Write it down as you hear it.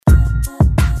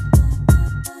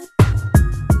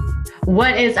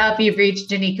What is up? You've reached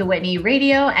Janika Whitney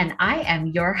Radio, and I am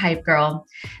your hype girl.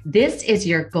 This is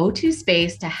your go-to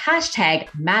space to hashtag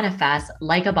manifest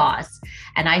like a boss.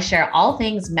 And I share all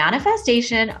things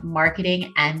manifestation,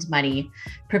 marketing, and money.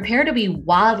 Prepare to be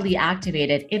wildly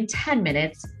activated in 10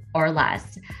 minutes or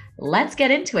less. Let's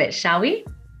get into it, shall we?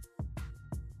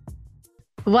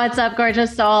 What's up,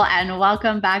 gorgeous soul, and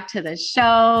welcome back to the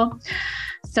show.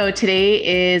 So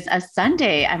today is a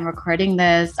Sunday. I'm recording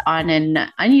this on an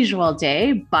unusual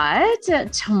day, but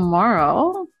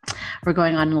tomorrow we're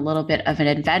going on a little bit of an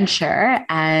adventure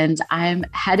and I'm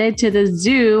headed to the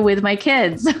zoo with my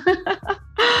kids.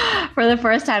 For the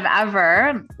first time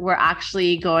ever, we're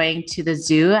actually going to the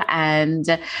zoo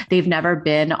and they've never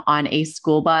been on a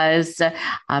school bus.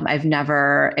 I've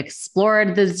never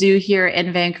explored the zoo here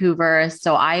in Vancouver.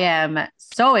 So I am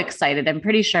so excited. I'm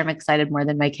pretty sure I'm excited more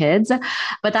than my kids,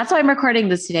 but that's why I'm recording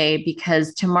this today,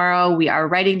 because tomorrow we are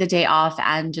writing the day off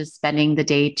and just spending the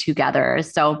day together.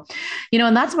 So,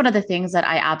 and that's one of the things that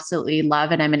I absolutely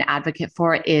love and I'm an advocate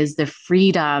for is the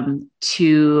freedom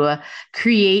to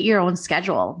create your own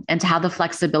schedule and to have the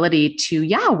flexibility to,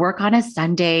 work on a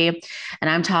Sunday. And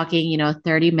I'm talking,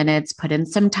 30 minutes, put in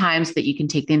some time so that you can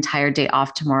take the entire day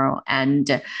off tomorrow.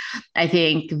 And I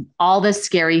think all the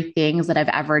scary things that I've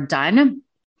ever done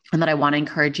and that I want to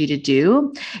encourage you to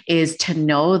do is to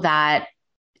know that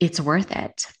it's worth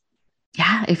it.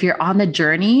 Yeah. If you're on the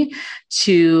journey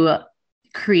to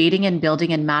creating and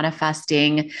building and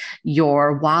manifesting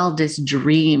your wildest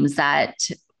dreams, that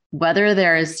whether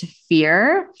there's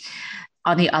fear,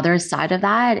 on the other side of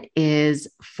that is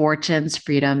fortunes,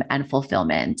 freedom, and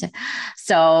fulfillment.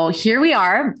 So here we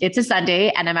are. It's a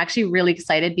Sunday, and I'm actually really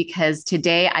excited because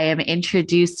today I am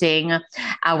introducing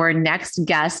our next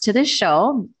guest to the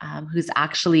show, who's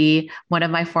actually one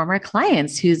of my former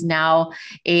clients, who's now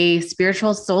a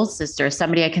spiritual soul sister,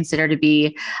 somebody I consider to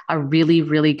be a really,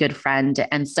 really good friend.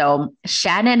 And so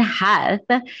Shannon Heth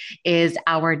is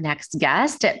our next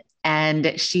guest.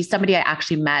 And she's somebody I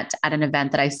actually met at an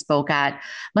event that I spoke at,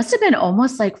 must have been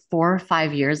almost like 4 or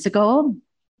 5 years ago.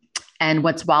 And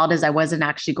what's wild is I wasn't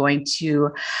actually going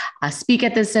to speak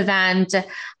at this event.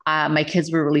 My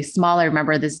kids were really small. I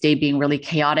remember this day being really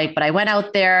chaotic, but I went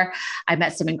out there. I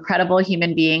met some incredible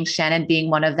human beings, Shannon being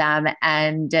one of them.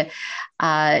 And,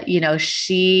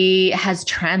 she has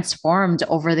transformed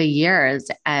over the years.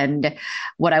 And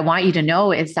what I want you to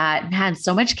know is that, man,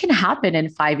 so much can happen in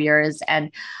 5 years.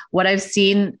 And what I've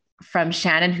seen from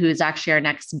Shannon, who's actually our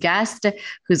next guest,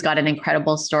 who's got an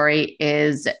incredible story,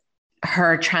 is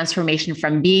her transformation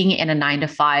from being in a 9 to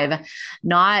 5,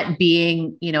 not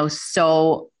being,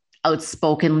 so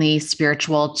outspokenly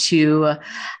spiritual to,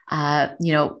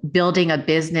 building a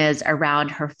business around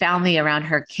her family, around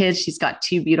her kids. She's got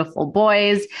 2 beautiful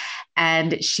boys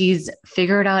and she's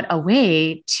figured out a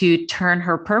way to turn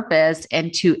her purpose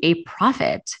into a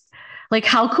profit. Like,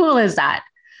 how cool is that?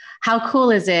 How cool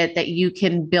is it that you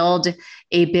can build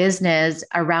a business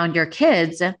around your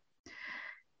kids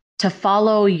to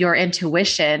follow your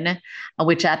intuition,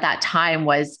 which at that time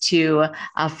was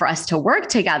for us to work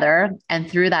together. And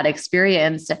through that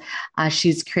experience,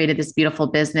 she's created this beautiful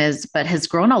business, but has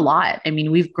grown a lot. I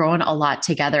mean, we've grown a lot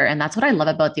together. And that's what I love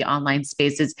about the online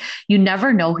space is you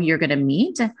never know who you're going to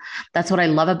meet. That's what I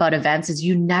love about events is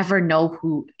you never know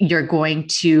who you're going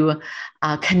to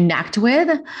connect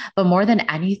with. But more than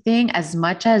anything, as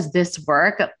much as this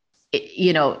work,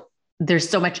 there's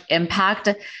so much impact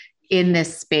in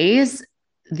this space,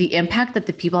 the impact that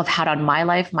the people have had on my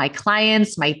life, my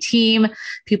clients, my team,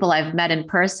 people I've met in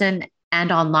person and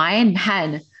online,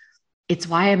 man, it's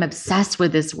why I'm obsessed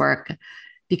with this work,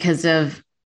 because of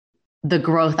the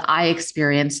growth I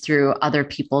experienced through other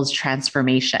people's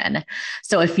transformation.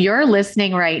 So if you're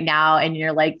listening right now and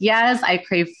you're like, yes, I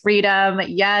crave freedom.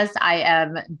 Yes, I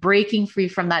am breaking free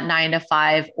from that 9 to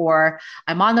 5, or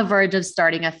I'm on the verge of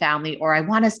starting a family, or I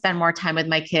want to spend more time with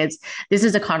my kids, this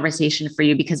is a conversation for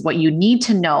you, because what you need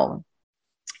to know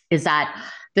is that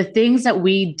the things that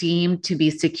we deem to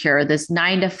be secure, this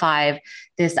 9 to 5,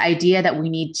 this idea that we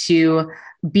need to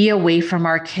be away from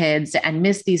our kids and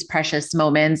miss these precious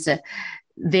moments,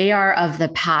 they are of the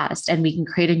past, and we can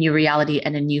create a new reality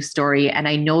and a new story. And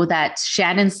I know that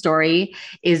Shannon's story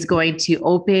is going to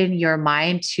open your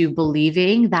mind to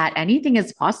believing that anything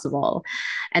is possible.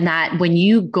 And that when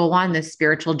you go on this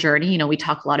spiritual journey, we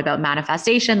talk a lot about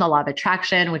manifestation, the law of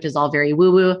attraction, which is all very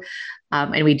woo-woo.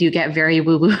 And we do get very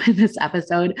woo-woo in this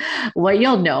episode. What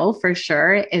you'll know for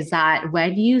sure is that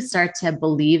when you start to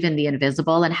believe in the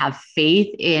invisible and have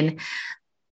faith in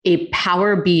a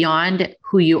power beyond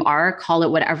who you are, call it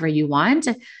whatever you want,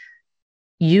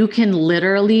 you can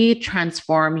literally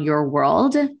transform your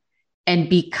world and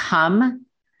become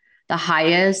the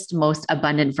highest, most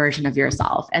abundant version of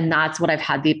yourself. And that's what I've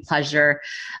had the pleasure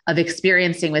of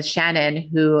experiencing with Shannon,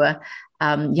 who,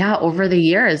 over the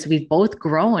years, we've both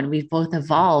grown, we've both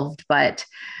evolved, but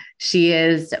she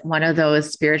is one of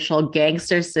those spiritual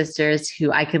gangster sisters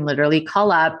who I can literally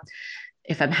call up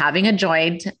if I'm having a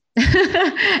joint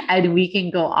and we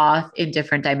can go off in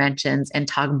different dimensions and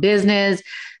talk business,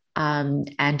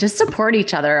 and just support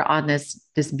each other on this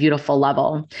beautiful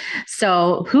level.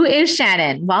 So who is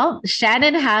Shannon? Well,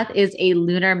 Shannon Heth is a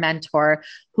lunar mentor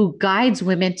who guides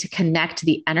women to connect to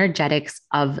the energetics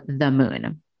of the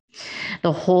moon.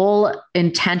 The whole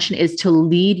intention is to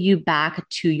lead you back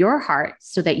to your heart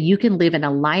so that you can live in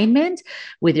alignment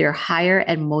with your higher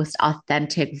and most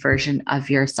authentic version of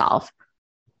yourself.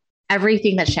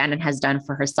 Everything that Shannon has done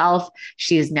for herself,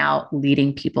 she is now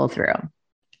leading people through.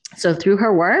 So through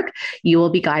her work, you will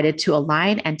be guided to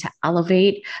align and to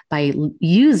elevate by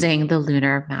using the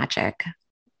lunar magic.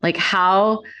 Like,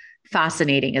 how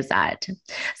fascinating is that?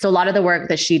 So a lot of the work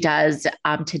that she does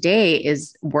today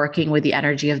is working with the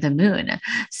energy of the moon.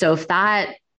 So if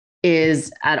that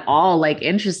is at all like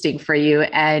interesting for you,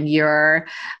 and you're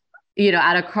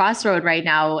at a crossroad right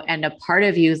now, and a part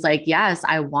of you is like, yes,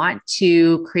 I want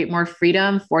to create more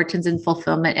freedom, fortunes, and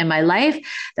fulfillment in my life,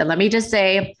 then let me just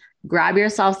say, grab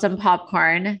yourself some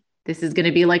popcorn. This is going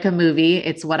to be like a movie.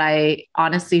 It's what I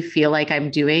honestly feel like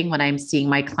I'm doing when I'm seeing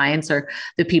my clients or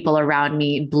the people around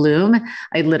me bloom.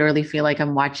 I literally feel like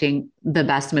I'm watching the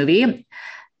best movie.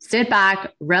 Sit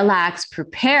back, relax,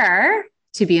 prepare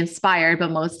to be inspired, but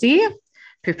mostly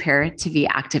prepare to be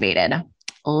activated.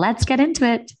 Let's get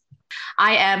into it.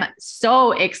 I am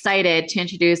so excited to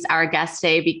introduce our guest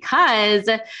today because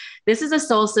this is a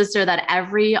soul sister that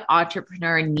every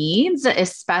entrepreneur needs,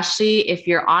 especially if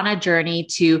you're on a journey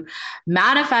to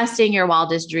manifesting your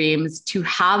wildest dreams, to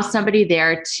have somebody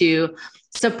there to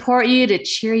support you, to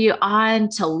cheer you on,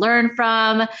 to learn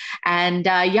from, and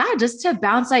just to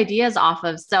bounce ideas off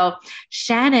of. So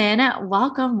Shannon,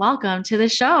 welcome to the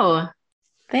show.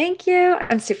 Thank you.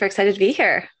 I'm super excited to be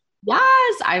here.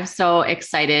 Yes, I'm so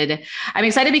excited. I'm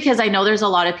excited because I know there's a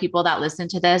lot of people that listen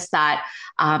to this that,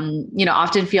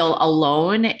 often feel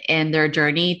alone in their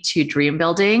journey to dream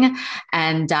building.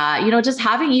 And, just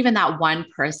having even that one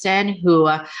person who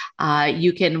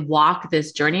you can walk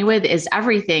this journey with is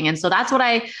everything. And so that's what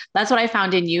I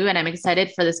found in you. And I'm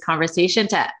excited for this conversation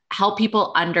to help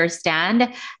people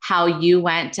understand how you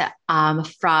went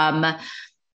from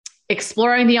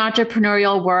exploring the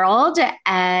entrepreneurial world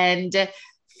and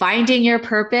finding your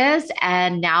purpose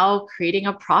and now creating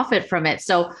a profit from it.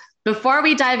 So before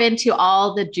we dive into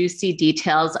all the juicy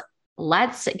details,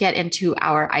 let's get into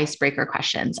our icebreaker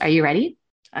questions. Are you ready?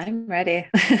 I'm ready.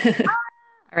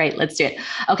 All right, let's do it.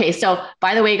 Okay. So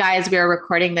by the way, guys, we are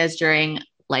recording this during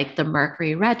like the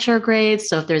Mercury retrograde.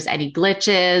 So if there's any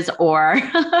glitches or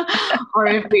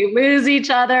if we lose each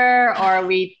other or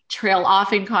we trail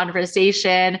off in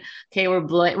conversation, okay, we're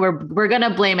going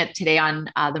to blame it today on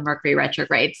the Mercury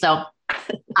retrograde. So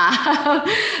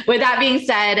with that being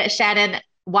said, Shannon,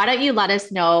 why don't you let us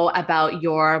know about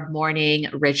your morning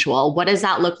ritual? What does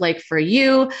that look like for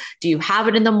you? Do you have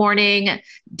it in the morning?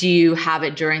 Do you have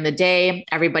it during the day?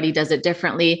 Everybody does it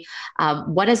differently.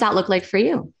 What does that look like for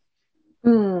you?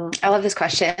 I love this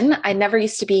question. I never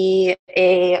used to be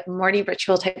a morning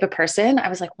ritual type of person. I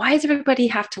was like, why does everybody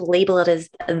have to label it as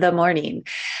the morning?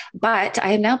 But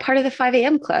I am now part of the 5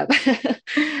 a.m. club.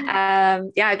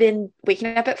 I've been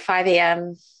waking up at 5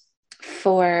 a.m.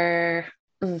 for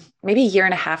maybe a year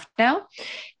and a half now.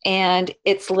 And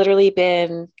it's literally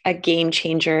been a game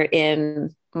changer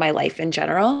in my life in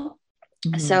general.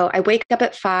 Mm-hmm. So I wake up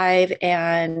at 5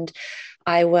 and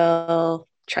I will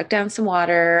chug down some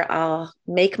water. I'll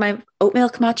make my oat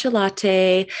milk matcha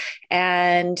latte,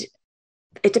 and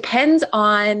it depends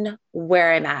on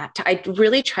where I'm at. I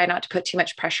really try not to put too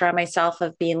much pressure on myself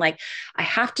of being like, I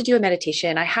have to do a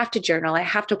meditation. I have to journal. I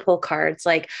have to pull cards.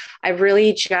 Like, I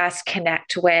really just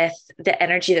connect with the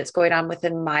energy that's going on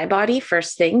within my body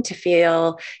first thing to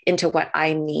feel into what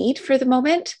I need for the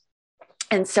moment.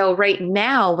 And so right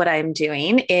now what I'm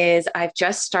doing is I've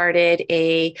just started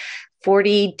a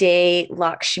 40-day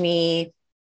Lakshmi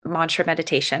mantra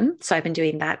meditation. So I've been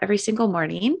doing that every single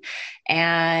morning.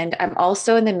 And I'm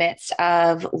also in the midst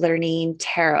of learning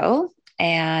tarot.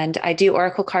 And I do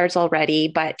oracle cards already,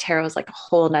 but tarot is like a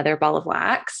whole nother ball of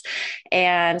wax.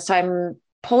 And so I'm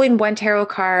pulling one tarot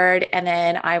card, and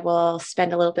then I will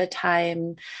spend a little bit of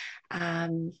time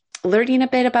learning a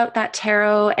bit about that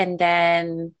tarot, and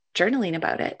then journaling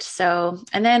about it. So,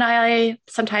 and then I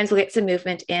sometimes will get some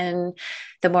movement in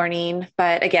the morning,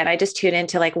 but again, I just tune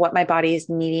into like what my body is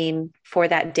needing for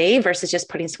that day versus just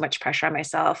putting so much pressure on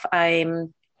myself.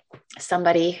 I'm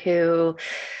somebody who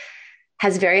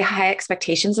has very high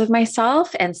expectations of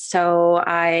myself. And so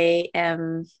I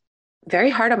am very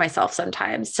hard on myself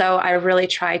sometimes. So I really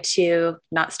try to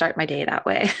not start my day that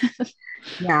way.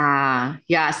 Yeah.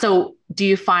 Yeah. So do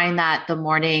you find that the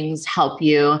mornings help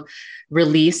you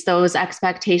release those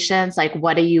expectations? Like,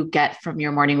 what do you get from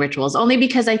your morning rituals? Only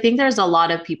because I think there's a lot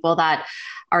of people that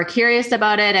are curious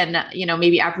about it and,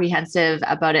 maybe apprehensive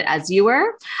about it as you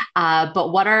were.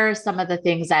 But what are some of the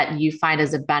things that you find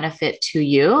as a benefit to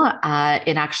you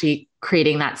in actually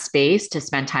creating that space to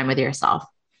spend time with yourself?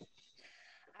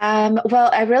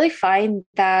 Well, I really find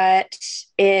that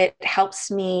it helps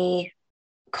me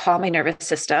calm my nervous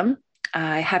system.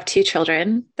 I have two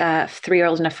children, a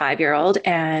 3-year-old and a 5-year-old.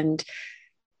 And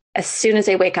as soon as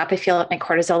they wake up, I feel like my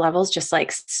cortisol levels just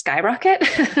like skyrocket.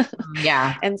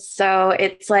 Yeah. And so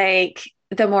it's like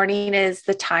the morning is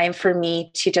the time for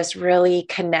me to just really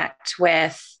connect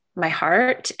with my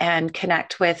heart and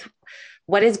connect with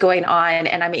what is going on.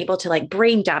 And I'm able to like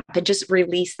brain dump and just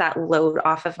release that load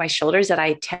off of my shoulders that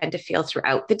I tend to feel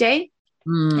throughout the day.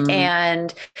 Mm.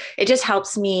 And it just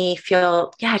helps me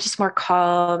feel, yeah, just more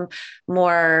calm,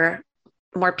 more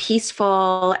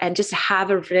peaceful, and just have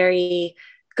a very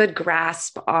good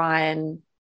grasp on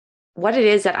what it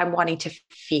is that I'm wanting to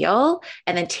feel,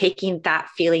 and then taking that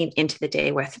feeling into the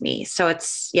day with me. So it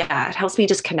helps me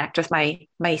just connect with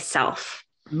myself.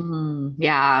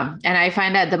 Yeah. And I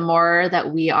find that the more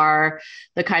that we are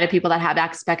the kind of people that have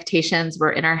expectations,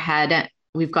 we're in our head,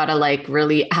 we've got to like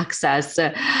really access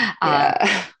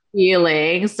Yeah.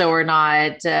 feeling. So we're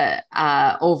not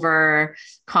over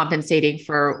compensating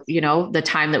for, the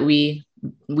time that we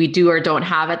do or don't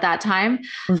have at that time.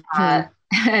 Uh,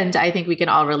 Mhm. and I think we can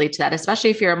all relate to that, especially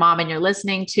if you're a mom and you're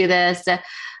listening to this.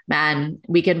 Man,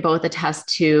 we can both attest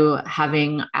to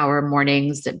having our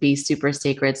mornings be super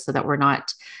sacred so that we're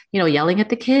not, yelling at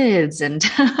the kids and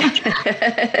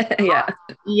Yeah.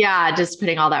 yeah, just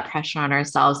putting all that pressure on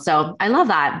ourselves. So I love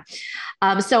that.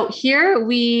 So here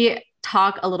we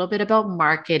talk a little bit about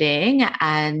marketing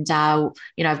and,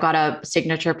 I've got a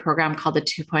signature program called the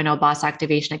 2.0 Boss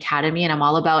Activation Academy, and I'm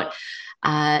all about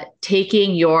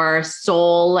taking your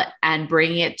soul and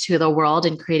bringing it to the world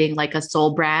and creating like a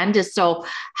soul brand. So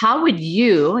how would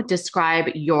you describe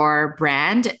your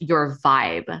brand, your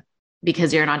vibe?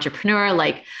 Because you're an entrepreneur,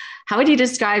 like how would you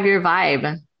describe your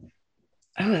vibe?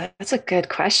 Oh, that's a good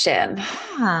question.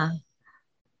 Yeah.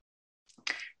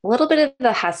 A little bit of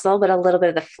the hustle, but a little bit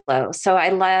of the flow. So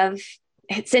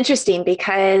it's interesting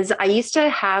because I used to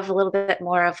have a little bit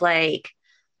more of like,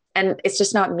 and it's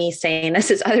just not me saying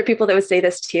this, it's other people that would say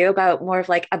this too, about more of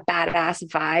like a badass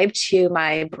vibe to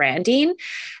my branding,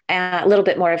 a little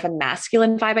bit more of a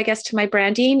masculine vibe, I guess, to my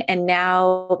branding. And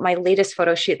now my latest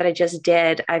photo shoot that I just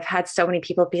did, I've had so many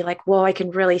people be like, whoa, I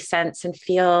can really sense and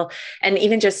feel, and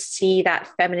even just see that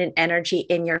feminine energy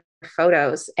in your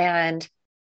photos. And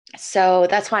so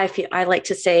that's why I like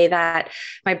to say that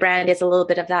my brand is a little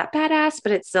bit of that badass,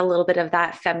 but it's a little bit of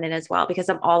that feminine as well, because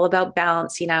I'm all about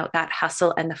balancing out that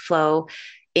hustle and the flow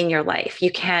in your life. You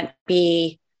can't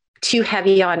be too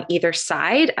heavy on either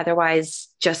side. Otherwise,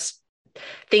 just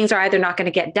things are either not going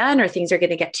to get done or things are going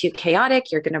to get too chaotic.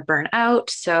 You're going to burn out.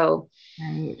 So,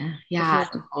 Right. Yeah,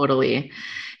 totally.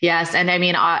 Yes. And I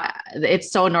mean,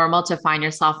 it's so normal to find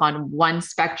yourself on one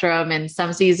spectrum in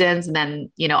some seasons and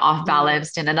then, off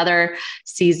balanced in another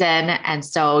season. And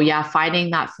so, yeah, finding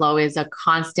that flow is a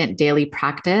constant daily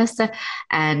practice.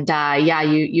 And yeah,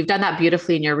 you've done that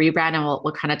beautifully in your rebrand. And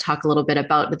we'll kind of talk a little bit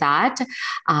about that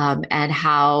and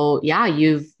how, yeah,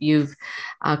 you've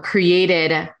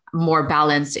created more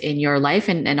balance in your life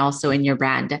and also in your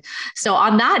brand. So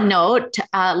on that note,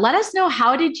 let us know,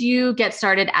 how did you get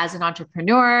started as an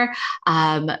entrepreneur?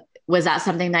 Was that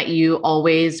something that you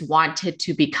always wanted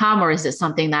to become, or is it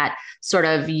something that sort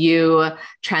of you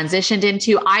transitioned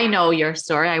into? I know your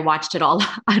story. I watched it all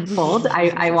unfold.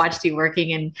 I watched you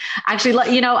working, and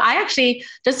actually,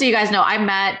 just so you guys know, I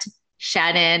met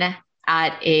Shannon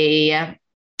at an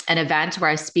event where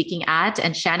I was speaking at,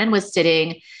 and Shannon was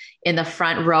sitting in the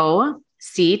front row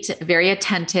seat, very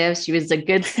attentive. She was a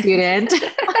good student,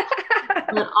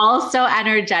 but also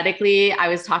energetically, I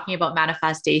was talking about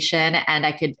manifestation and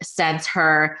I could sense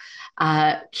her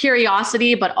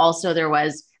curiosity, but also there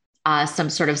was some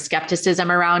sort of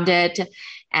skepticism around it.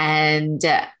 And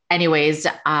anyways,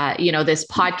 this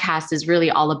podcast is really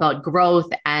all about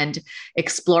growth and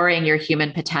exploring your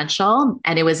human potential.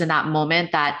 And it was in that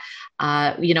moment that,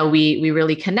 we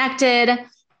really connected.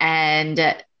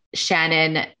 and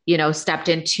Shannon, stepped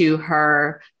into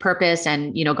her purpose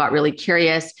and, got really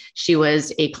curious. She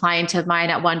was a client of mine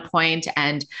at one point,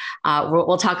 and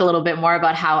we'll talk a little bit more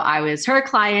about how I was her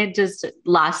client just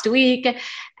last week,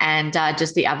 and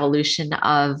just the evolution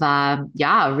of,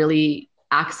 really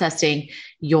accessing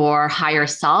your higher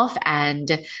self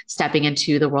and stepping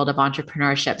into the world of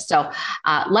entrepreneurship. So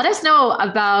let us know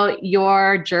about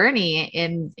your journey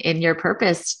in your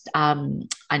purpose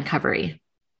uncovery.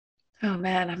 Oh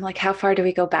man, I'm like, how far do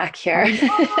we go back here?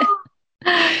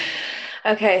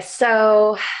 Okay,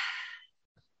 so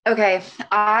okay,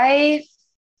 I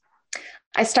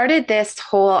started this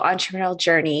whole entrepreneurial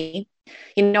journey.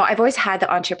 I've always had the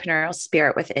entrepreneurial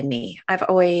spirit within me. I've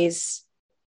always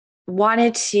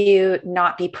wanted to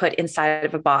not be put inside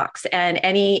of a box. And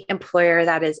any employer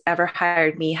that has ever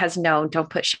hired me has known, don't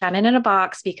put Shannon in a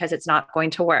box because it's not going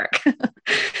to work.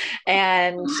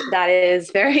 And that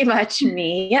is very much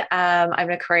me. I'm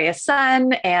an Aquarius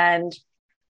sun, and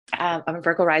I'm a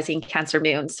Virgo rising, Cancer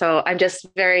moon. So I'm just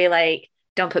very like,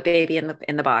 don't put baby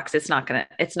in the box. It's not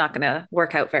gonna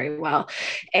work out very well.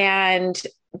 And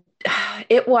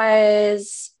it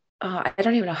was, I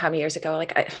don't even know how many years ago.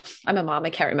 Like I'm a mom. I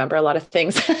can't remember a lot of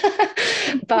things,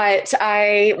 but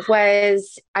I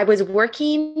was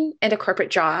working in a corporate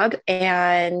job,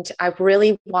 and I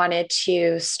really wanted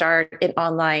to start an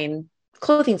online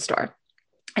clothing store.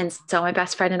 And so my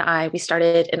best friend and I, we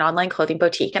started an online clothing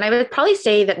boutique. And I would probably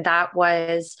say that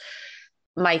was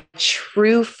my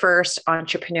true first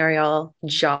entrepreneurial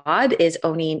job, is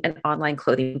owning an online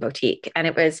clothing boutique.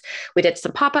 And we did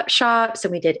some pop-up shops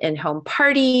and we did in-home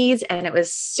parties, and it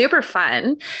was super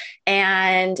fun.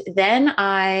 And then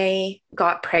I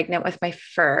got pregnant with my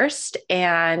first,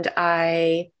 and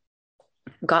I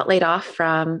got laid off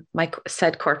from my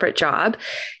said corporate job.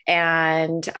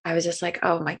 And I was just like,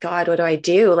 oh my God, what do I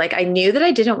do? Like, I knew that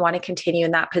I didn't want to continue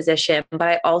in that position, but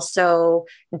I also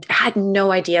had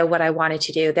no idea what I wanted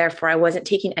to do. Therefore, I wasn't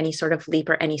taking any sort of leap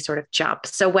or any sort of jump.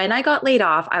 So when I got laid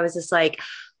off, I was just like,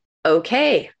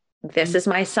 okay, this is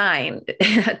my sign.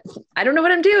 I don't know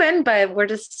what I'm doing, but we're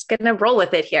just going to roll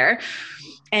with it here.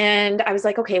 And I was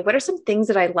like, okay, what are some things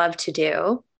that I love to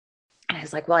do? And I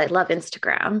was like, well, I love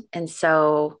Instagram. And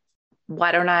so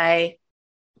why don't I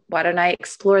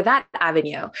explore that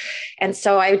avenue? And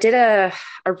so I did a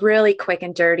really quick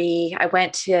and dirty, I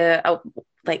went to a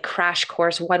like crash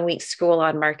course, 1 week school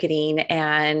on marketing,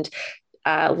 and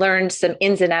learned some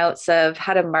ins and outs of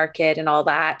how to market and all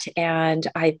that. And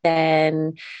I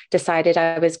then decided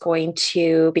I was going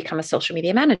to become a social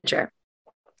media manager.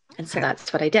 And so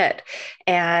that's what I did.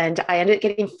 And I ended up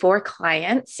getting 4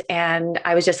 clients, and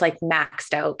I was just like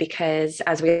maxed out because,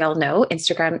 as we all know,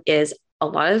 Instagram is a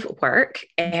lot of work,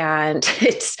 and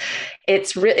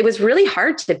it was really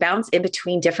hard to bounce in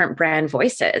between different brand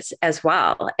voices as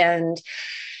well. And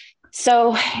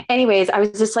so anyways, I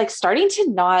was just like starting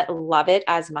to not love it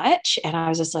as much. And I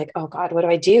was just like, oh God, what do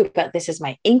I do? But this is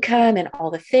my income and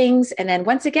all the things. And then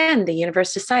once again, the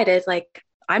universe decided, like,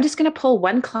 I'm just going to pull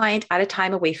one client at a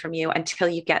time away from you until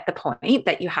you get the point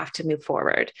that you have to move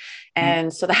forward.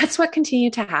 And so that's what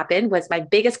continued to happen. Was my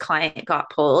biggest client got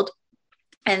pulled,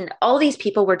 and all these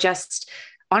people were just,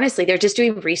 honestly, they're just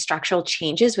doing restructural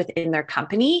changes within their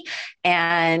company.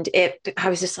 And I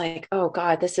was just like, oh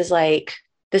God, this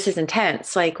is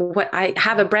intense. Like, what, I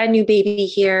have a brand new baby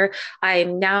here.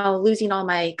 I'm now losing all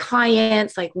my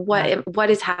clients. Like, what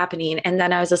is happening? And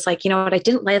then I was just like, you know what? I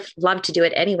didn't love to do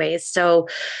it anyways. So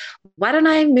why don't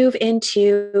I move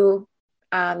into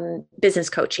business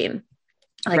coaching,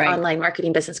 like online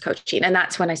marketing, business coaching. And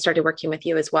that's when I started working with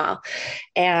you as well.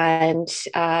 And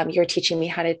you're teaching me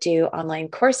how to do online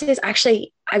courses.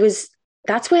 Actually,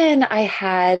 that's when I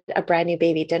had a brand new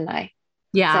baby, didn't I?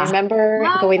 Yeah. So I remember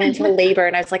going into labor,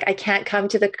 and I was like, I can't come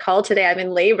to the call today. I'm in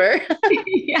labor.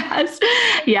 Yes.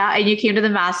 Yeah. And you came to the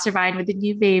mastermind with the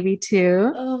new baby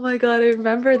too. Oh my God. I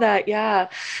remember that. Yeah.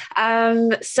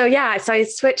 So I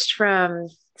switched from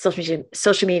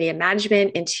social media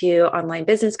management into online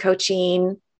business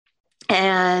coaching.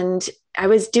 And I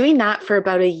was doing that for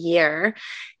about a year.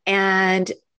 And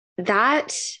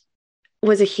that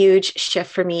was a huge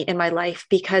shift for me in my life,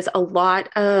 because a lot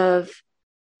of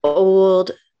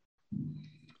old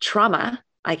trauma,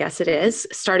 I guess it is,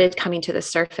 started coming to the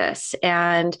surface.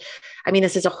 And I mean,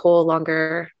 this is a whole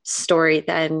longer story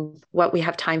than what we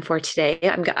have time for today.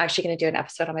 I'm actually going to do an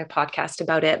episode on my podcast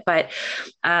about it. But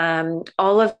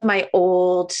all of my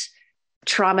old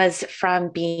traumas from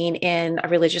being in a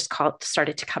religious cult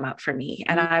started to come up for me.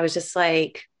 And I was just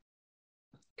like,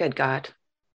 good God,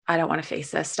 I don't want to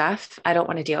face this stuff. I don't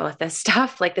want to deal with this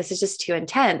stuff. Like, this is just too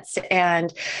intense.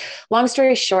 And long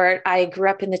story short, I grew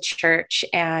up in the church,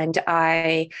 and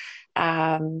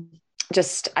um,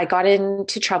 I got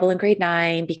into trouble in grade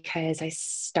 9 because I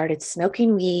started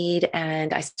smoking weed,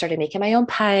 and I started making my own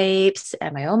pipes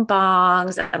and my own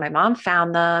bongs, and my mom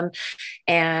found them,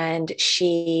 and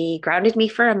she grounded me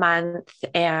for a month,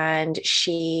 because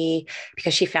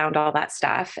she found all that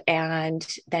stuff. And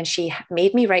then she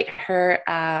made me write her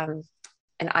an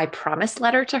I promise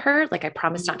letter to her. Like, I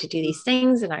promised not to do these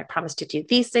things, and I promised to do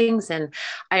these things. And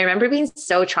I remember being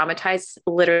so traumatized,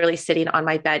 literally sitting on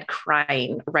my bed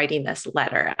crying, writing this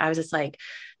letter. I was just like,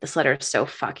 this letter is so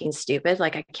fucking stupid.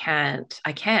 Like, I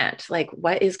can't, like,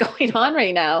 what is going on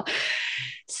right now?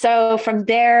 So from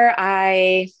there,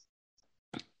 I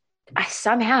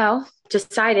somehow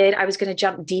decided I was going to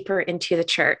jump deeper into the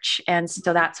church. And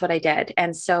so that's what I did.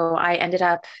 And so I ended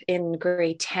up in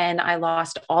grade 10. I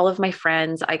lost all of my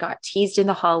friends. I got teased in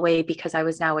the hallway because I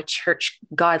was now a church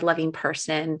God loving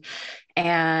person.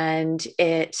 And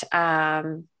a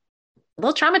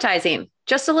little traumatizing,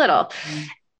 just a little. Mm-hmm.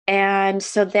 And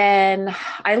so then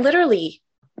I literally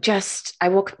I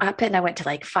woke up and I went to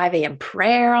like 5 a.m.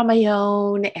 prayer on my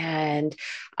own. And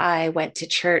I went to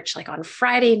church like on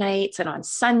Friday nights and on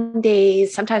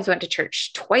Sundays. Sometimes I went to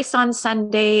church twice on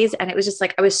Sundays. And it was just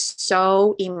like, I was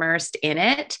so immersed in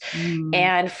it.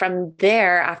 And from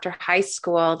there, after high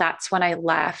school, that's when I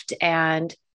left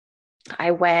and I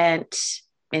went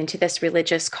into this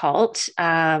religious cult.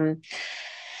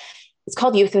 It's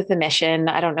called Youth with a Mission.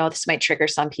 I don't know, this might trigger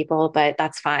some people, but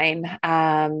that's fine.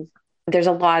 There's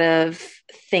a lot of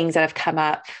things that have come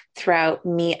up throughout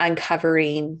me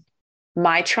uncovering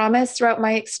my traumas throughout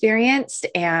my experience.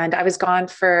 And I was gone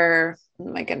for, oh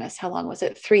my goodness, how long was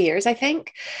it? 3 years, I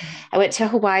think. I went to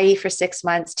Hawaii for 6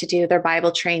 months to do their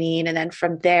Bible training. And then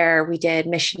from there, we did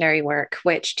missionary work,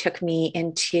 which took me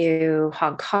into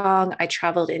Hong Kong. I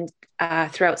traveled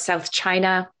throughout South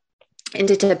China,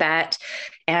 into Tibet,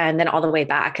 and then all the way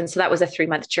back. And so that was a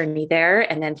 3-month journey there.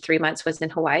 And then 3 months was in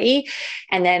Hawaii.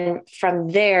 And then from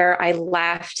there, I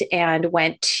left and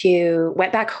went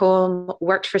back home,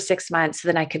 worked for 6 months. So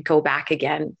then I could go back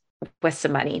again with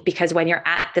some money, because when you're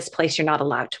at this place, you're not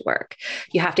allowed to work.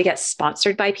 You have to get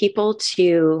sponsored by people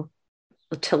to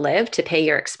live, to pay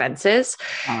your expenses.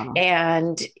 Wow.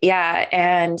 And yeah.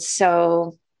 And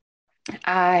so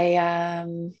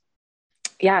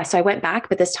so I went back,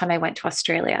 but this time I went to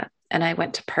Australia, and I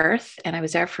went to Perth, and I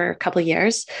was there for a couple of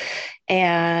years.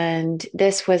 And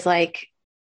this was like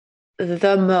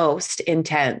the most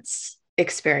intense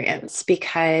experience,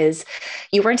 because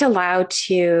you weren't allowed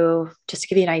to, just to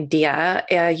give you an idea,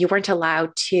 you weren't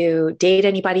allowed to date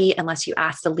anybody unless you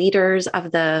asked the leaders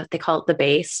of they call it the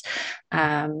base.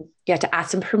 You had to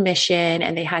ask them permission,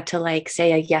 and they had to like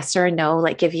say a yes or a no,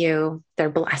 like give you their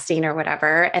blessing or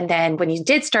whatever. And then when you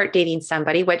did start dating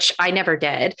somebody, which I never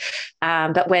did,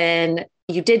 but when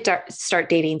you did start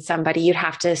dating somebody, you'd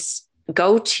have to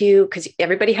go to, because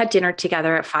everybody had dinner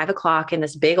together at 5 o'clock in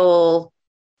this big old,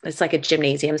 it's like a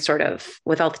gymnasium sort of,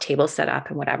 with all the tables set up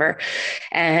and whatever.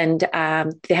 And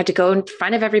they had to go in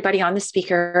front of everybody on the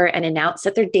speaker and announce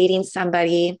that they're dating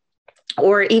somebody.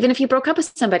 Or even if you broke up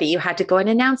with somebody, you had to go and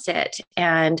announce it.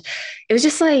 And it was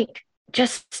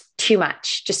just too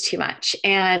much.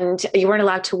 And you weren't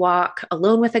allowed to walk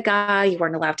alone with a guy. You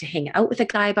weren't allowed to hang out with a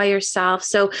guy by yourself.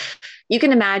 So you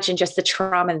can imagine just the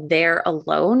trauma there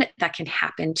alone that can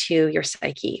happen to your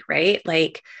psyche, right?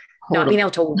 Like, not being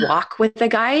able to walk with a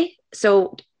guy.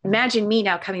 So imagine me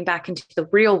now coming back into the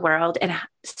real world and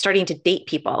starting to date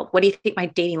people. What do you think my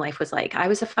dating life was like? I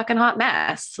was a fucking hot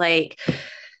mess. Like,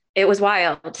 it was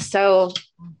wild. So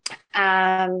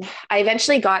I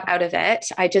eventually got out of it.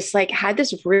 I just like had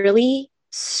this really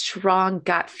strong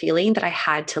gut feeling that I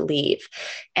had to leave.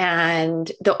 And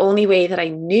the only way that I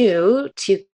knew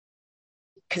to,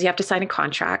 because you have to sign a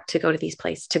contract to go to this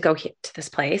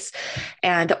place.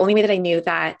 And the only way that I knew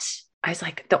that, I was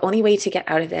like, the only way to get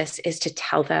out of this is to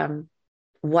tell them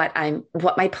what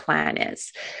my plan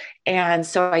is. And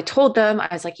so I told them, I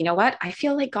was like, you know what? I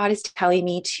feel like God is telling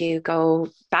me to go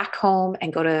back home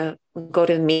and go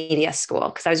to media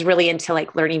school. Cause I was really into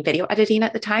like learning video editing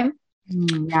at the time.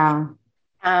 Yeah.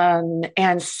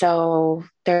 And so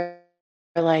they're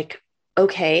like,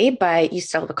 okay, but you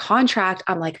still have a contract.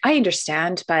 I'm like, I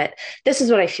understand, but this is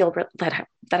what I feel that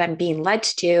I'm being led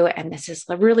to do. And this is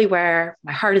really where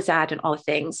my heart is at and all the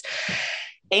things.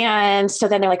 And so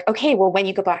then they're like, okay, well, when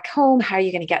you go back home, how are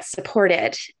you going to get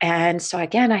supported? And so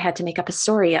again, I had to make up a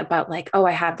story about like, oh,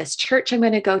 I have this church I'm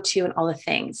going to go to and all the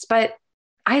things, but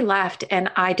I left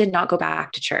and I did not go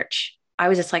back to church. I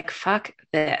was just like, fuck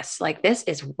this. Like, this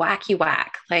is wacky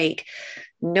whack. Like,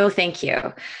 no, thank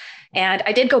you. And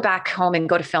I did go back home and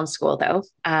go to film school though,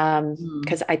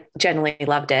 because I genuinely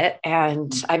loved it.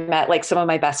 And I met like some of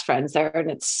my best friends there, and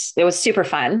it was super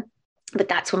fun. But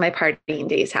that's when my partying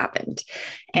days happened.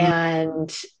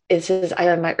 And I'm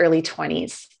in my early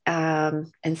 20s.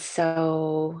 And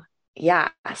so, yeah.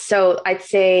 So I'd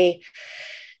say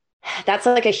that's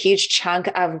like a huge chunk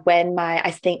of when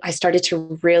I think I started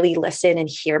to really listen and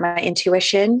hear my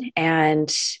intuition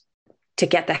and to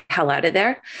get the hell out of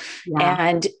there. Yeah.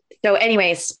 And so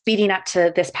anyways, speeding up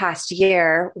to this past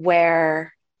year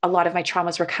where a lot of my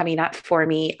traumas were coming up for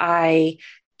me, I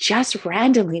just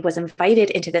randomly was invited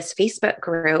into this Facebook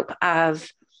group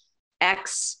of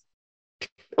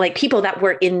like people that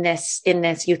were in this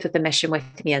youth with a mission with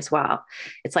me as well.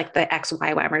 It's like the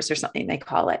ex-YWAMers or something they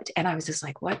call it. And I was just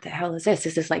like, what the hell is this?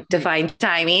 This is like divine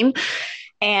timing.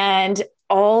 And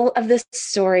all of the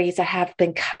stories that have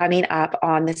been coming up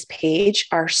on this page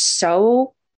are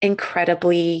so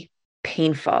incredibly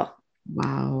painful.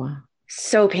 Wow.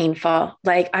 So painful.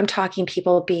 Like I'm talking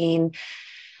people being,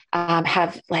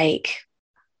 have like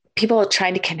people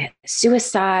trying to commit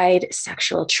suicide,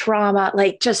 sexual trauma,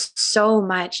 like just so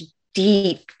much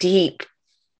deep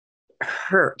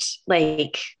hurt.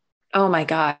 Like, oh my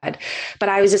God. But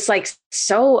I was just like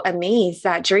so amazed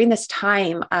that during this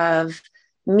time of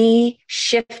me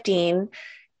shifting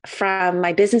from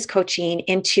my business coaching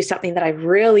into something that I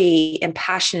really am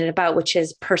passionate about, which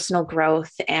is personal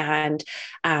growth. And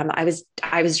I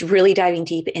was really diving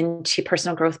deep into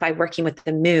personal growth by working with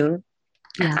the moon.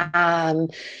 Yeah.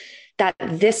 That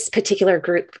this particular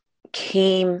group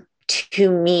came to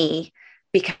me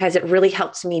because it really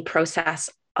helped me process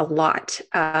a lot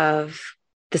of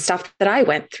the stuff that I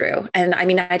went through. And I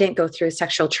mean, I didn't go through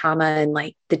sexual trauma and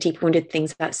like the deep wounded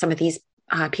things that some of these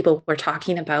people were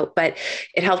talking about, but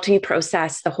it helped me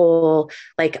process the whole,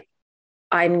 like,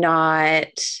 I'm not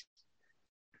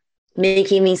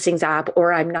making these things up,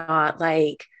 or I'm not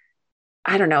like,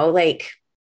 I don't know, like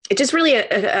it just really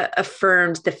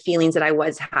affirmed the feelings that I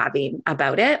was having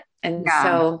about it. And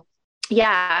so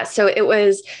that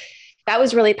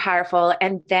was really powerful.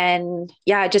 And then,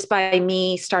 just by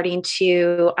me starting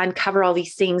to uncover all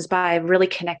these things by really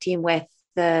connecting with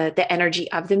the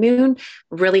energy of the moon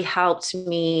really helped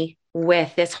me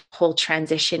with this whole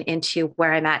transition into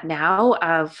where I'm at now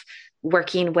of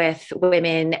working with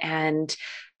women and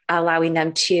allowing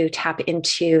them to tap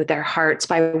into their hearts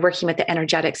by working with the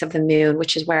energetics of the moon,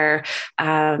 which is where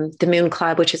the Moon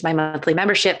Club, which is my monthly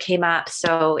membership, came up.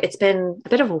 So it's been a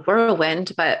bit of a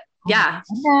whirlwind, but yeah.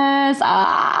 Yes.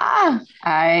 I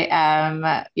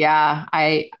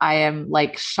am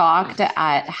like shocked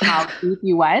at how deep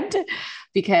you went,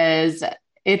 because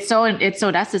it's so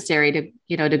necessary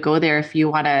to, to go there if you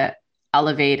want to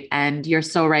elevate. And you're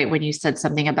so right when you said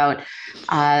something about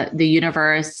the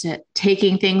universe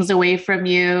taking things away from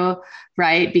you,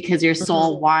 right? Because your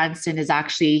soul wants and is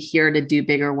actually here to do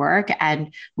bigger work.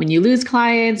 And when you lose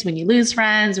clients, when you lose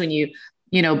friends, when you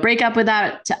break up with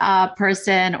that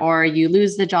person, or you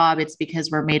lose the job, it's because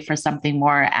we're made for something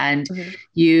more. And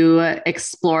you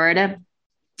explored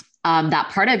that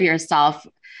part of yourself,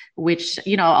 which,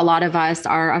 a lot of us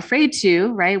are afraid to,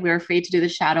 right? We're afraid to do the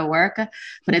shadow work,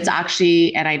 but it's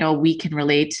actually, and I know we can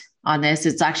relate on this,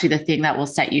 it's actually the thing that will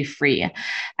set you free,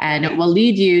 and it will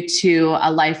lead you to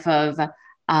a life of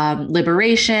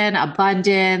liberation,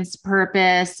 abundance,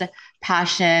 purpose,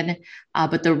 passion.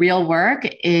 But the real work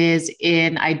is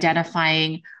in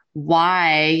identifying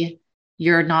why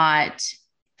you're not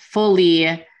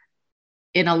fully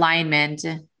in alignment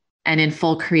and in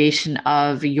full creation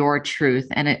of your truth.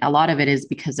 And a lot of it is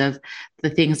because of the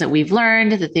things that we've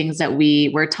learned, the things that we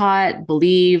were taught,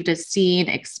 believed, seen,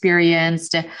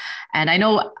 experienced. And I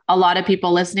know a lot of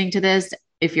people listening to this,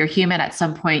 if you're human, at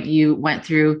some point you went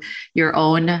through your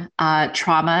own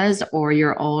traumas or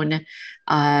your own,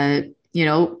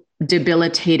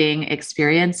 debilitating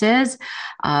experiences.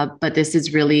 But this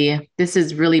is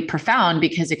really profound,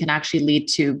 because it can actually lead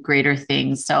to greater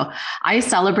things. So I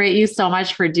celebrate you so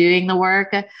much for doing the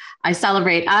work. I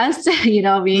celebrate us.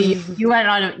 You're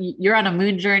on a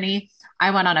moon journey.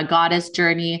 I went on a goddess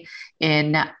journey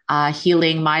in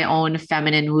healing my own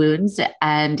feminine wounds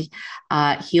and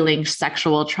healing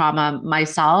sexual trauma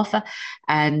myself.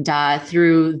 And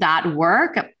through that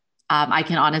work, I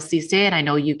can honestly say, and I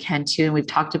know you can too, and we've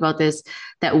talked about this,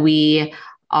 that we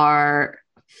are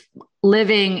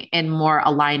living in more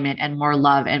alignment and more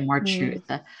love and more truth.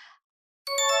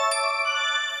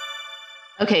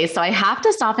 Okay, so I have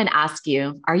to stop and ask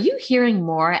you, are you hearing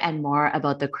more and more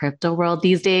about the crypto world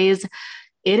these days?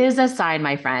 It is a sign,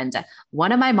 my friend.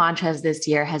 One of my mantras this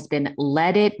year has been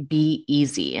let it be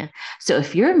easy. So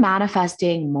if you're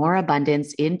manifesting more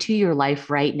abundance into your life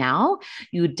right now,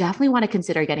 you definitely want to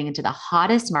consider getting into the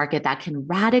hottest market that can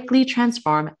radically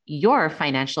transform your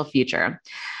financial future.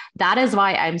 That is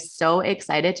why I'm so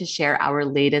excited to share our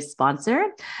latest sponsor,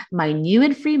 my new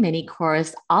and free mini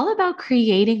course, all about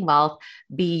creating wealth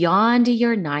beyond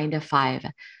your 9 to 5.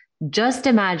 Just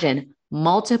imagine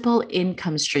multiple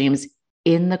income streams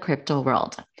in the crypto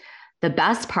world. The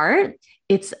best part,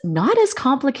 it's not as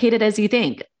complicated as you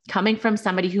think, coming from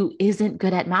somebody who isn't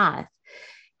good at math.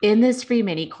 In this free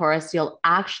mini course, you'll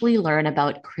actually learn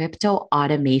about crypto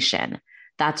automation.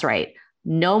 That's right.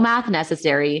 No math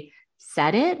necessary.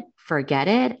 Set it, forget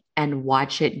it, and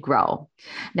watch it grow.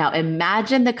 Now,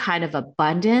 imagine the kind of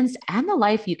abundance and the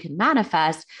life you can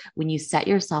manifest when you set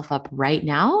yourself up right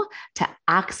now to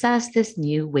access this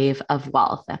new wave of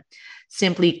wealth.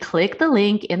 Simply click the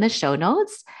link in the show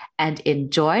notes and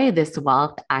enjoy this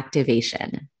wealth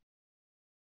activation.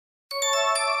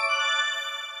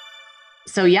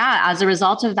 So yeah, as a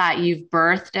result of that, you've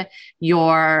birthed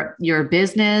your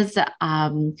business.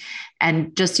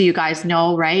 And just so you guys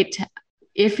know, right,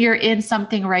 if you're in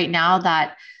something right now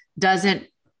that doesn't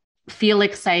feel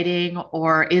exciting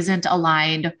or isn't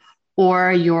aligned,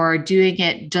 or you're doing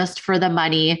it just for the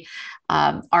money,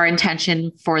 our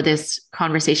intention for this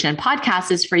conversation and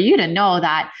podcast is for you to know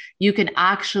that you can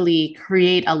actually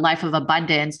create a life of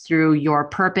abundance through your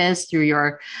purpose, through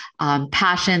your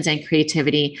passions and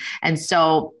creativity. And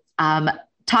so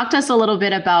talk to us a little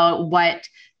bit about what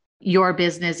your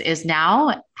business is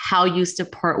now, how you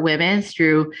support women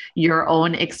through your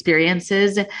own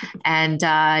experiences. And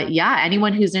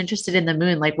anyone who's interested in the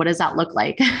moon, like, what does that look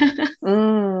like?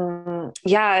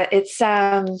 Yeah, it's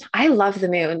I love the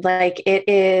moon. Like, it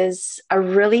is a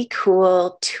really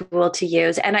cool tool to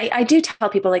use. And I do tell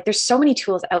people, like, there's so many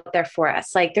tools out there for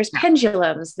us. Like, there's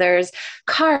pendulums, there's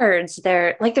cards,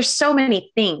 there's so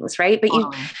many things, right?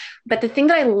 But the thing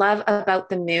that I love about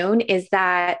the moon is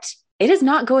that it is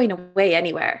not going away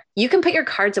anywhere. You can put your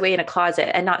cards away in a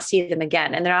closet and not see them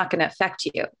again, and they're not going to affect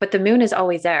you. But the moon is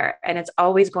always there, and it's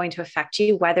always going to affect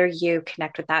you, whether you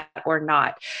connect with that or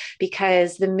not,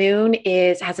 because the moon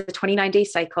has a 29-day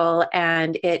cycle,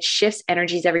 and it shifts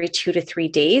energies every 2 to 3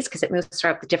 days because it moves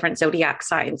throughout the different zodiac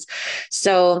signs.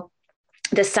 So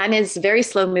the sun is very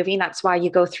slow moving. That's why you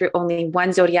go through only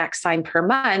one zodiac sign per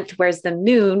month, whereas the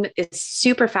moon is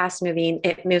super fast moving.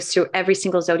 It moves through every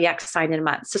single zodiac sign in a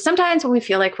month. So sometimes when we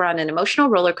feel like we're on an emotional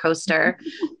roller coaster,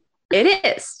 it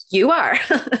is, you are,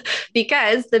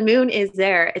 because the moon is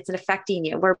there. It's affecting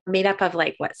you. We're made up of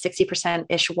 60%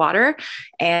 ish water,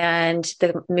 and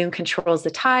the moon controls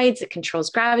the tides. It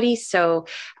controls gravity. So,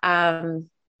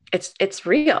 it's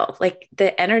real. Like,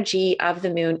 the energy of the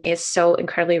moon is so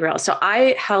incredibly real. So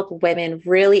I help women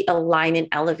really align and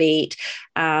elevate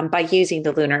by using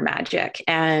the lunar magic,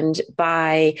 and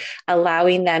by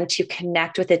allowing them to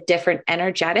connect with the different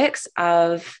energetics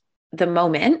of the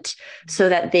moment, so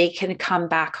that they can come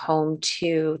back home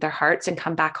to their hearts and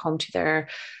come back home to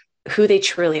who they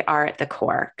truly are at the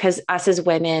core. Because us as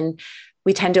women,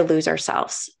 we tend to lose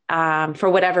ourselves for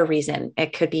whatever reason.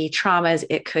 It could be traumas.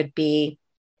 It could be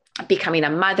becoming a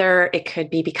mother. It could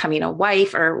be becoming a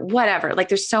wife, or whatever. Like,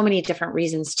 there's so many different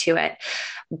reasons to it.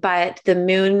 But the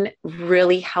moon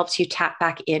really helps you tap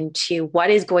back into what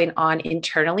is going on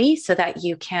internally, so that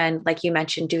you can, like you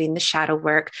mentioned, doing the shadow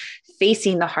work,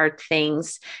 facing the hard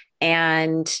things,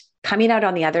 and coming out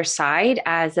on the other side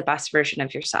as the best version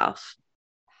of yourself.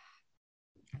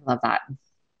 I love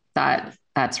that.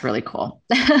 That's really cool.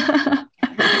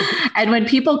 And when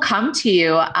people come to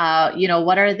you,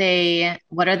 what are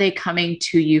they coming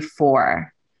to you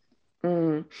for?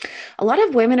 A lot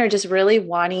of women are just really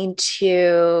wanting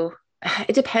to,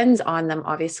 it depends on them,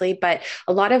 obviously, but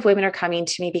a lot of women are coming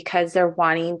to me because they're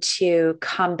wanting to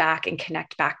come back and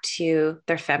connect back to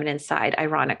their feminine side.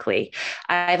 Ironically,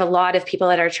 I have a lot of people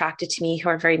that are attracted to me who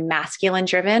are very masculine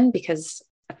driven, because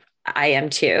I am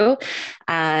too.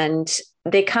 And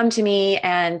they come to me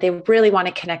and they really want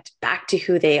to connect back to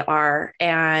who they are,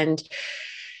 and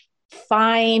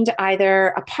find either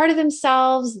a part of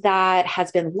themselves that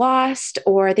has been lost,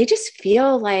 or they just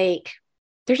feel like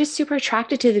they're just super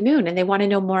attracted to the moon and they want to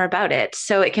know more about it.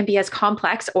 So it can be as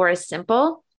complex or as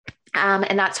simple.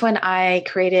 And that's when I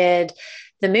created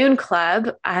the Moon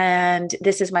Club. And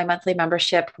this is my monthly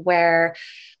membership, where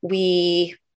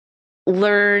we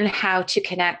learn how to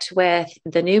connect with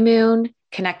the new moon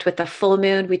connect with the full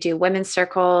moon. We do women's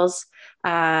circles.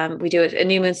 We do a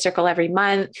new moon circle every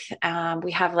month.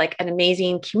 We have like an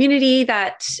amazing community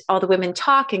that all the women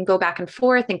talk and go back and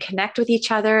forth and connect with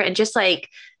each other and just like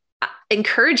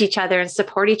encourage each other and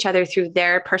support each other through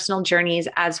their personal journeys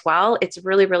as well. It's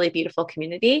really, really beautiful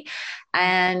community.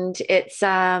 And it's,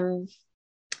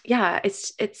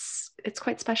 it's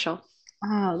quite special.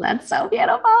 Oh, that's so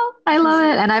beautiful. I love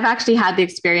it. And I've actually had the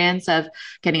experience of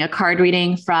getting a card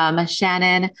reading from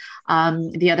Shannon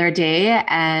the other day.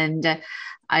 And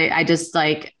I just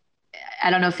like,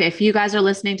 I don't know if you guys are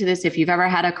listening to this, if you've ever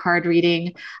had a card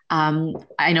reading,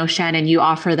 I know Shannon, you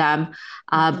offer them.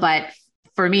 But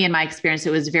for me, in my experience,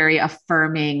 it was very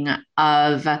affirming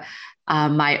of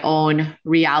my own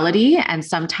reality. And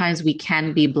sometimes we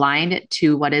can be blind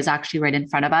to what is actually right in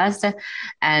front of us.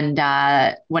 And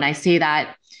when I say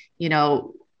that, you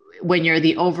know, when you're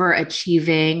the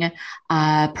overachieving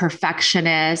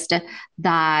perfectionist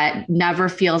that never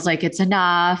feels like it's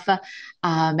enough,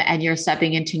 and you're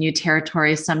stepping into new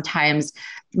territory, sometimes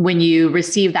when you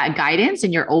receive that guidance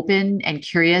and you're open and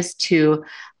curious to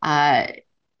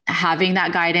having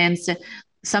that guidance,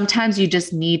 sometimes you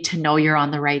just need to know you're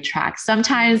on the right track.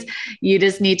 Sometimes you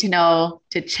just need to know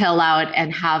to chill out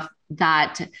and have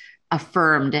that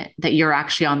affirmed that you're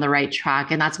actually on the right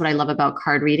track. And that's what I love about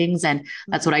card readings. And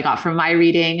that's what I got from my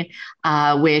reading,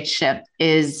 which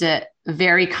is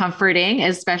very comforting,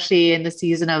 especially in the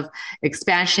season of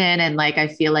expansion. And like, I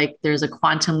feel like there's a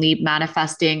quantum leap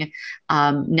manifesting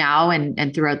now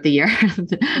and throughout the year,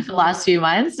 the last few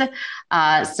months.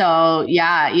 So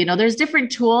yeah, you know, there's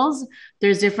different tools,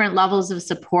 there's different levels of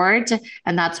support.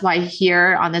 And that's why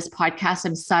here on this podcast,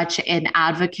 I'm such an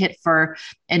advocate for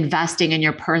investing in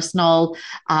your personal,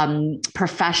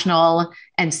 professional,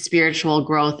 and spiritual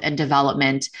growth and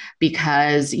development,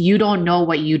 because you don't know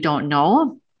what you don't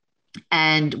know.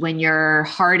 And when your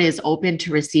heart is open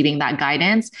to receiving that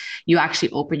guidance, you actually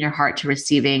open your heart to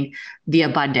receiving the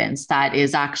abundance that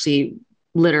is actually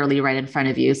literally right in front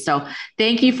of you. So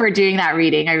thank you for doing that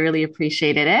reading. I really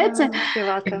appreciated it. Oh, you're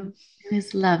welcome. It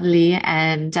was lovely.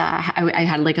 And I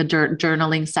had like a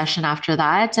journaling session after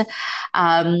that.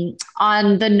 On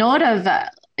the note of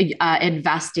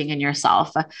investing in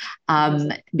yourself,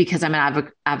 because I'm an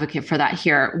advocate for that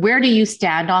here. Where do you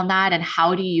stand on that? And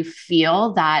how do you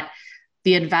feel that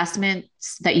the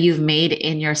investments that you've made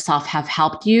in yourself have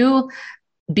helped you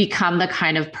become the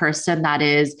kind of person that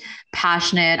is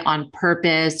passionate, on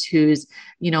purpose, who's,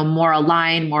 you know, more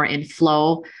aligned, more in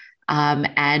flow,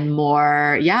 and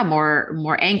more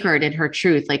anchored in her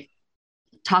truth? Like,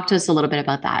 talk to us a little bit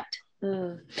about that.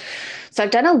 So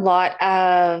I've done a lot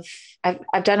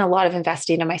of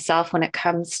investing in myself when it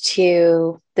comes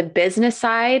to the business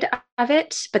side of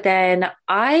it. But then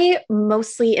I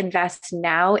mostly invest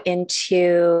now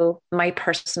into my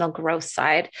personal growth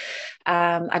side.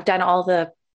 I've done all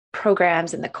the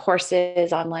programs and the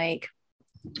courses on like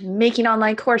making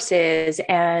online courses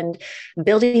and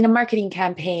building a marketing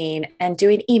campaign and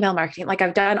doing email marketing. Like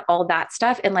I've done all that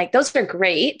stuff. And like, those are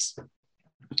great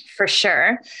for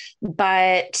sure.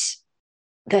 But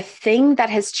the thing that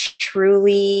has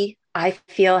truly, I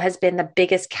feel, has been the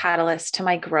biggest catalyst to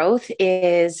my growth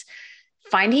is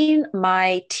finding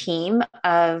my team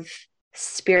of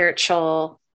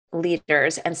spiritual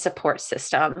leaders and support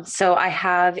system. So I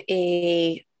have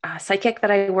a psychic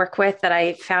that I work with that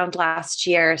I found last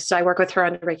year. So I work with her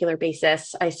on a regular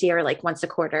basis. I see her like once a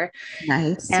quarter.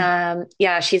 Nice.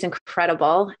 Yeah, she's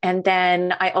incredible. And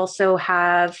then I also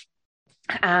have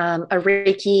a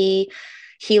Reiki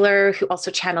healer who also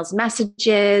channels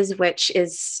messages, which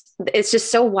is, it's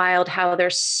just so wild how they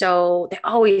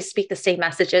always speak the same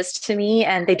messages to me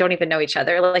and they don't even know each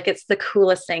other. Like it's the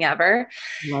coolest thing ever.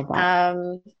 Love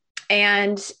that.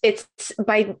 And it's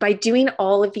by doing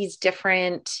all of these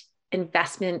different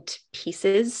investment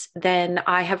pieces, then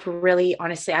I have really,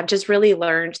 honestly, I've just really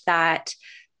learned that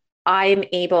I'm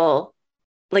able,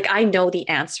 like, I know the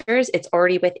answers, it's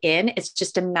already within. It's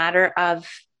just a matter of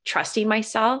trusting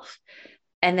myself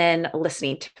and then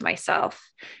listening to myself.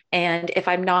 And if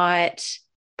I'm not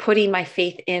putting my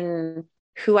faith in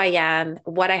who I am,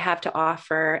 what I have to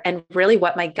offer, and really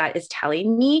what my gut is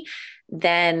telling me,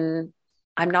 then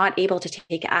I'm not able to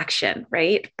take action.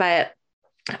 Right. But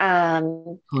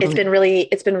it's been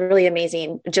really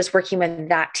amazing. Just working with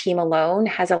that team alone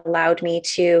has allowed me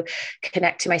to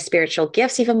connect to my spiritual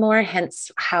gifts even more,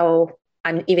 hence how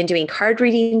I'm even doing card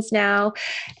readings now.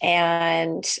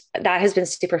 And that has been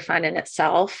super fun in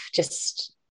itself.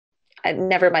 Just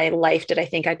never in my life did I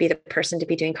think I'd be the person to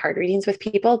be doing card readings with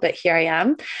people, but here I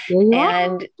am. There you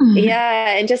And are.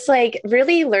 yeah, and just like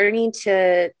really learning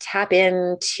to tap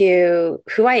into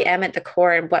who I am at the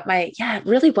core and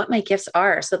really what my gifts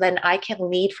are. So then I can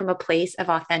lead from a place of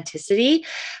authenticity,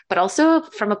 but also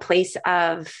from a place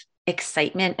of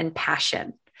excitement and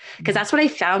passion. Because that's what I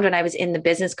found when I was in the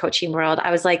business coaching world.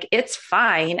 I was like, it's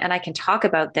fine. And I can talk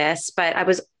about this, but I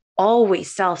was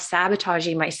always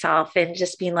self-sabotaging myself and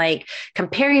just being like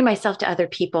comparing myself to other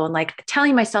people and like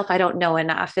telling myself I don't know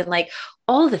enough and like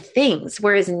all the things.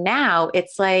 Whereas now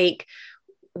it's like,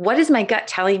 what is my gut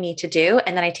telling me to do?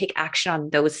 And then I take action on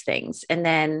those things. And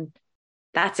then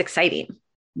that's exciting.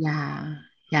 Yeah.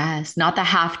 Yes. Not the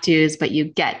have tos, but you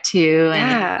get to, and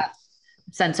Yeah.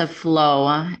 sense of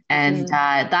flow. And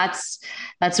that's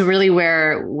really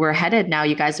where we're headed now,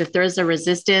 you guys. If there's a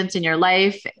resistance in your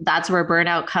life, that's where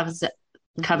burnout comes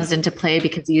into play,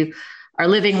 because you are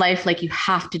living life like you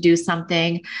have to do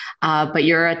something. But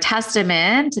you're a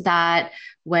testament that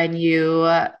when you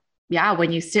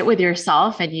sit with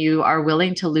yourself and you are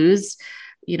willing to lose,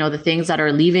 the things that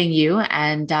are leaving you,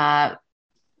 and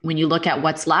when you look at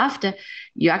what's left,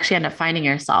 you actually end up finding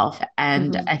yourself.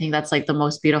 And I think that's like the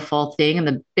most beautiful thing, and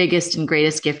the biggest and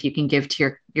greatest gift you can give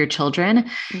to your children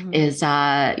is,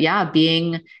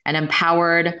 being an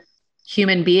empowered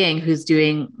human being who's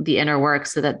doing the inner work,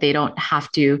 so that they don't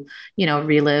have to,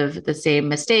 relive the same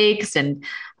mistakes and,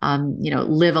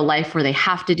 live a life where they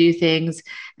have to do things.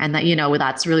 And that,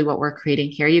 that's really what we're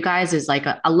creating here, you guys, is like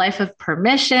a life of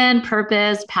permission,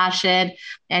 purpose, passion,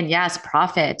 and yes,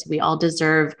 profit. We all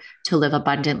deserve to live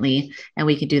abundantly, and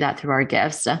we can do that through our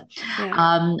gifts.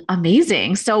 Yeah.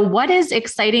 Amazing. So what is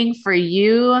exciting for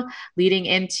you leading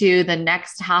into the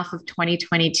next half of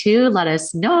 2022? Let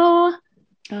us know.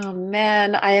 Oh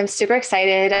man, I am super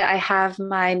excited. I have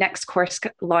my next course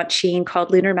launching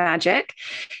called Lunar Magic.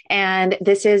 And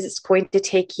this is going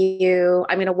to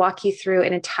I'm going to walk you through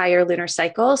an entire lunar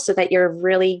cycle so that you're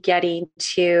really getting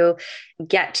to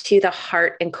get to the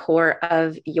heart and core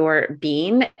of your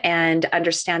being and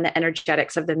understand the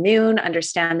energetics of the moon,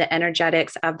 understand the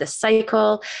energetics of the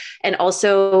cycle, and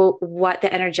also what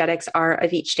the energetics are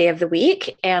of each day of the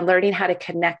week, and learning how to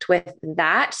connect with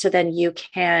that so then you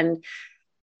can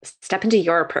step into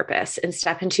your purpose and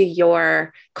step into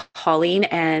your calling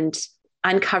and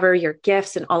uncover your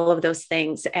gifts and all of those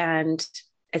things. And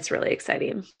it's really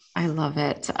exciting. I love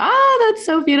it. Oh, that's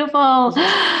so beautiful. All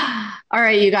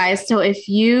right, you guys. So if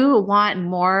you want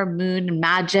more moon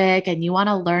magic and you want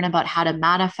to learn about how to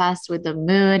manifest with the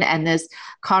moon, and this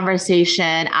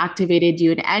conversation activated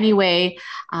you in any way,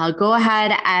 go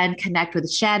ahead and connect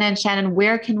with Shannon. Shannon,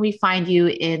 where can we find you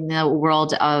in the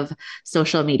world of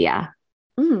social media?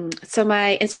 So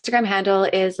my Instagram handle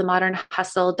is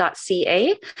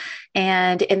themodernhustle.ca.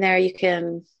 And in there, you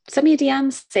can send me a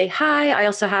DM, say hi. I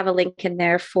also have a link in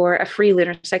there for a free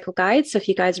lunar cycle guide. So if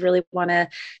you guys really want to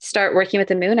start working with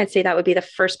the moon, I'd say that would be the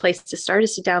first place to start,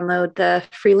 is to download the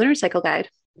free lunar cycle guide.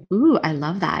 Ooh, I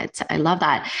love that. I love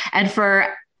that. And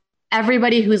for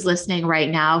everybody who's listening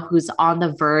right now, who's on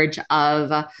the verge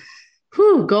of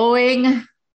going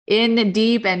in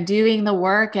deep and doing the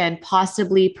work and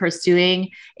possibly pursuing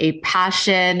a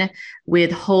passion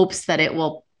with hopes that it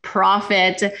will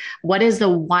profit, what is the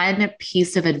one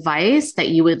piece of advice that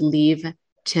you would leave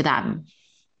to them?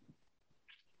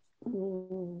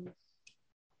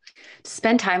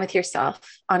 Spend time with yourself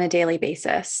on a daily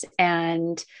basis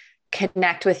and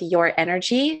connect with your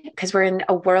energy, because we're in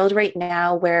a world right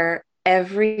now where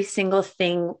every single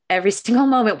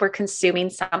moment we're consuming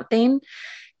something.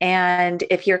 And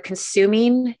if you're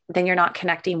consuming, then you're not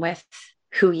connecting with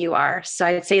who you are. So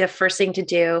I'd say the first thing to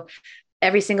do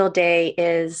every single day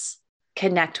is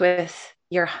connect with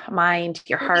your mind,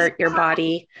 your heart, your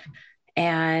body,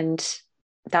 and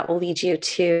that will lead you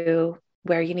to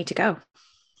where you need to go.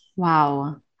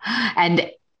 Wow.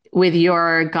 And with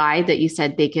your guide that you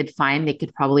said they could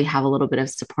probably have a little bit of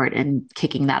support in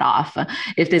kicking that off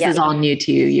if this is all new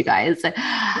to you, you guys.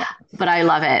 Yeah. But I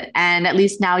love it. And at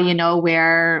least now you know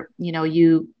where,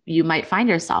 you might find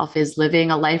yourself is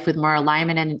living a life with more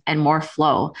alignment and more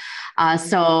flow.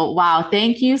 So, wow.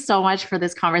 Thank you so much for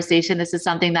this conversation. This is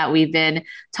something that we've been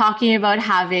talking about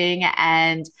having,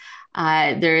 and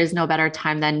there is no better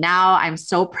time than now. I'm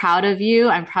so proud of you.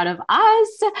 I'm proud of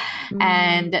us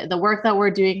and the work that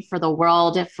we're doing for the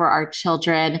world, for our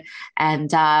children. And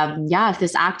if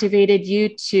this activated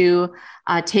you to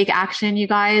take action, you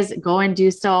guys, go and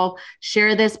do so.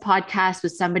 Share this podcast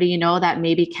with somebody you know that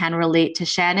maybe can relate to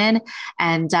Shannon.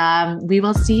 And we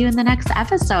will see you in the next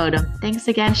episode. Thanks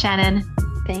again, Shannon.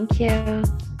 Thank you.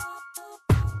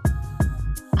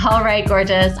 All right,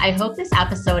 gorgeous. I hope this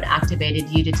episode activated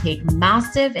you to take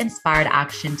massive inspired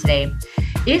action today.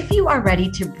 If you are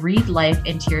ready to breathe life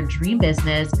into your dream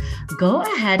business, go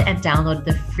ahead and download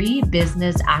the free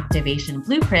business activation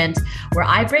blueprint, where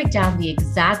I break down the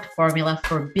exact formula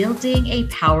for building a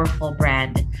powerful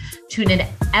brand. Tune in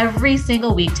every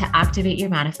single week to activate your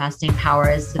manifesting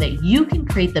powers so that you can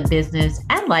create the business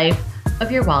and life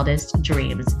of your wildest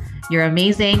dreams. You're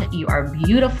amazing. You are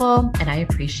beautiful, and I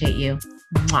appreciate you.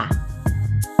 Mwah.